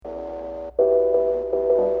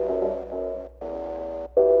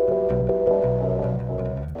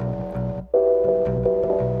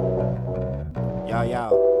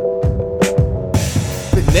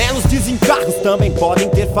também podem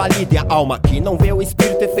ter falido. E a alma que não vê o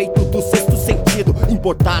espírito, efeito do sexto sentido.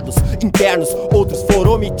 Importados, internos, outros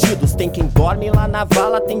foram omitidos. Tem quem dorme lá na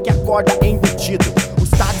vala, tem que acorda embutido. O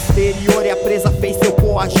estado exterior e a presa fez seu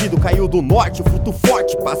coagido. Caiu do norte, o fruto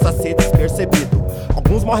forte passa a ser despercebido.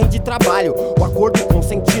 Alguns morrem de trabalho, o acordo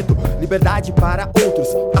consentido. Liberdade para outros,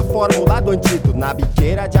 a fórmula do antídoto. Na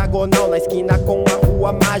biqueira diagonal, na esquina com a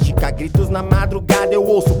rua mágica. Gritos na madrugada eu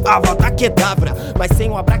ouço Avada Kedavra, mas sem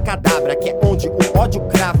o abracadabra, que é onde o ódio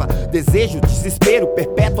crava. Desejo, desespero,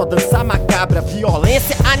 perpétua dança macabra.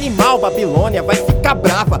 Violência animal, Babilônia vai ficar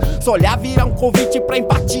brava. Só olhar vira um convite pra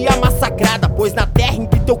empatia massacrada. Pois na terra em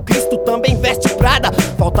que teu Cristo também veste prada.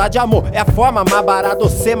 Falta de amor é a forma mais barata de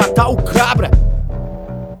você matar o cabra.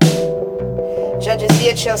 Já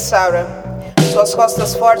dizia tia Sarah, suas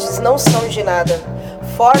costas fortes não são de nada.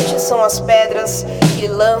 Fortes são as pedras que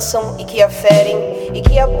lançam e que a ferem e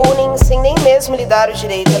que a punem sem nem mesmo lhe dar o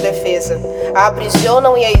direito à defesa. A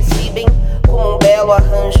aprisionam e a exibem como um belo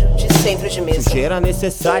arranjo de centro de mesa. Sujeira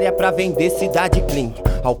necessária pra vender cidade clean,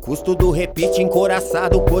 ao custo do repeat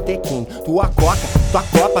encoraçado botequim. Tua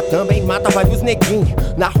copa também mata vários neguinhos.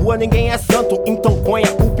 Na rua ninguém é santo, então põe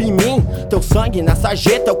a culpa em mim. Teu sangue na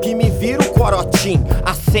sarjeta é o que me vira o corotim.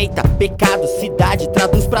 Aceita, pecado, cidade,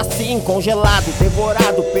 traduz pra sim. Congelado,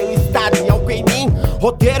 devorado pelo estado e álcool em mim.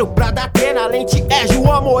 Roteiro pra dar na lente é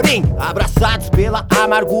João Amorim. Abraçados pela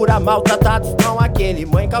amargura, maltratados não aquele.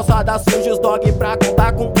 Mãe calçada suja, os dog pra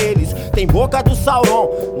contar com eles. Tem boca do Sauron,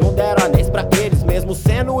 não deram anéis pra eles. Mesmo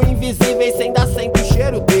sendo invisíveis, ainda sente o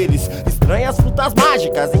cheiro deles. Estranhas frutas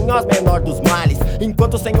mágicas em os menor dos males.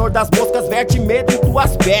 Enquanto o senhor das moscas verte medo em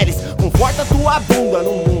tuas peles. Conforta tua bunda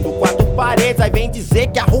no mundo, quatro paredes. Aí vem dizer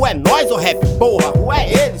que a rua é nós, ô rap, porra, a rua é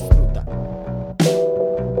eles, truta.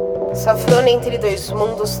 Safrona entre dois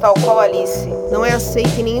mundos, tal qual Alice. Não é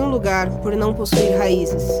aceita em nenhum lugar por não possuir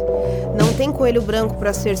raízes. Não tem coelho branco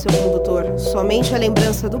para ser seu condutor. Somente a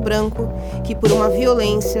lembrança do branco que por uma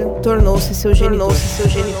violência tornou-se seu genitor.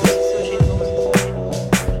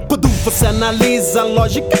 Quando você analisa a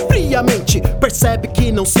lógica friamente, percebe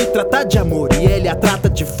que não se trata de amor e ele a trata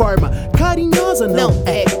de forma carinhosa, não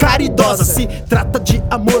é caridosa. Se trata de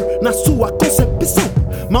amor na sua concepção.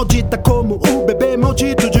 Maldita como o bebê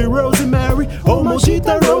maldito de Rosemary, ou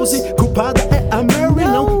maldita Rose, culpada é a Mary,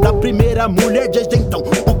 não da primeira mulher desde então.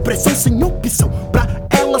 Opressão sem opção, pra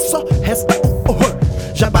ela só resta o horror.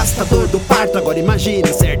 Já basta a dor do parto, agora imagine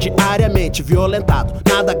ser diariamente violentado.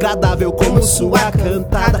 Nada agradável como sua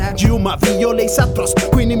cantada de uma violência atroz.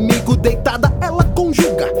 Com o inimigo deitada, ela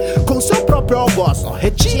conjuga com seu próprio algoz.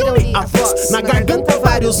 Retira-lhe a voz, na garganta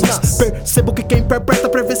vários nós. Percebo que quem perpeta a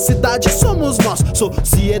perversidade somos nós.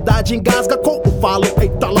 Sociedade engasga com o falo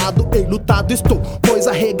entalado. Enlutado estou, pois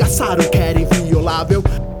arregaçaram, querem inviolável.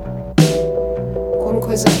 Como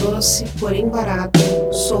coisa doce, porém barato,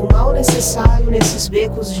 sou mal necessário nesses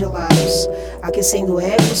becos gelados, aquecendo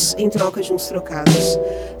egos em troca de uns trocados.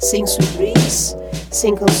 Sem sweet dreams,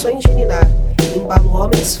 sem canções de ninar, embalo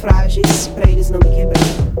homens frágeis pra eles não me quebrar.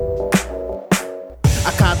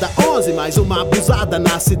 A cada 11, mais uma abusada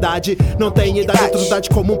na cidade. Não tem idade, atrocidade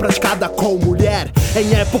comum praticada com mulher.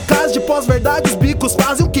 Em épocas de pós-verdade, os bicos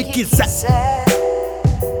fazem o que quiser.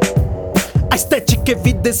 A estética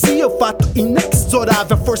evidencia o fato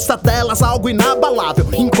inexorável. A força delas algo inabalável,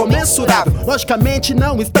 incomensurável. Logicamente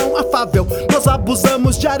não estão afável. Nós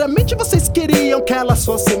abusamos diariamente, vocês queriam que elas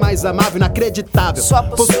fossem mais amável, inacreditável. Sua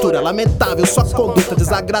postura lamentável, sua conduta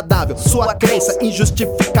desagradável, sua crença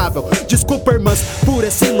injustificável. Desculpa, irmãs, por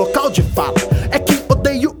esse local de fala. É que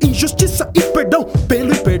odeio injustiça e perdão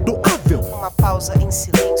pelo imperdoável. Uma pausa em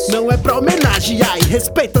silêncio. Não é pra homenagear e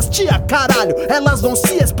respeita as tia caralho, elas vão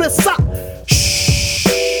se expressar.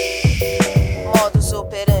 Modus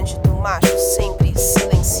operandi do macho sempre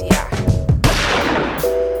silenciar.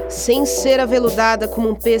 Sem ser aveludada como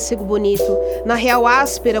um pêssego bonito, na real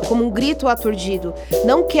áspera como um grito aturdido.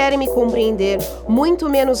 Não querem me compreender, muito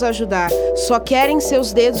menos ajudar. Só querem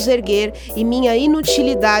seus dedos erguer e minha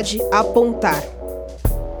inutilidade apontar.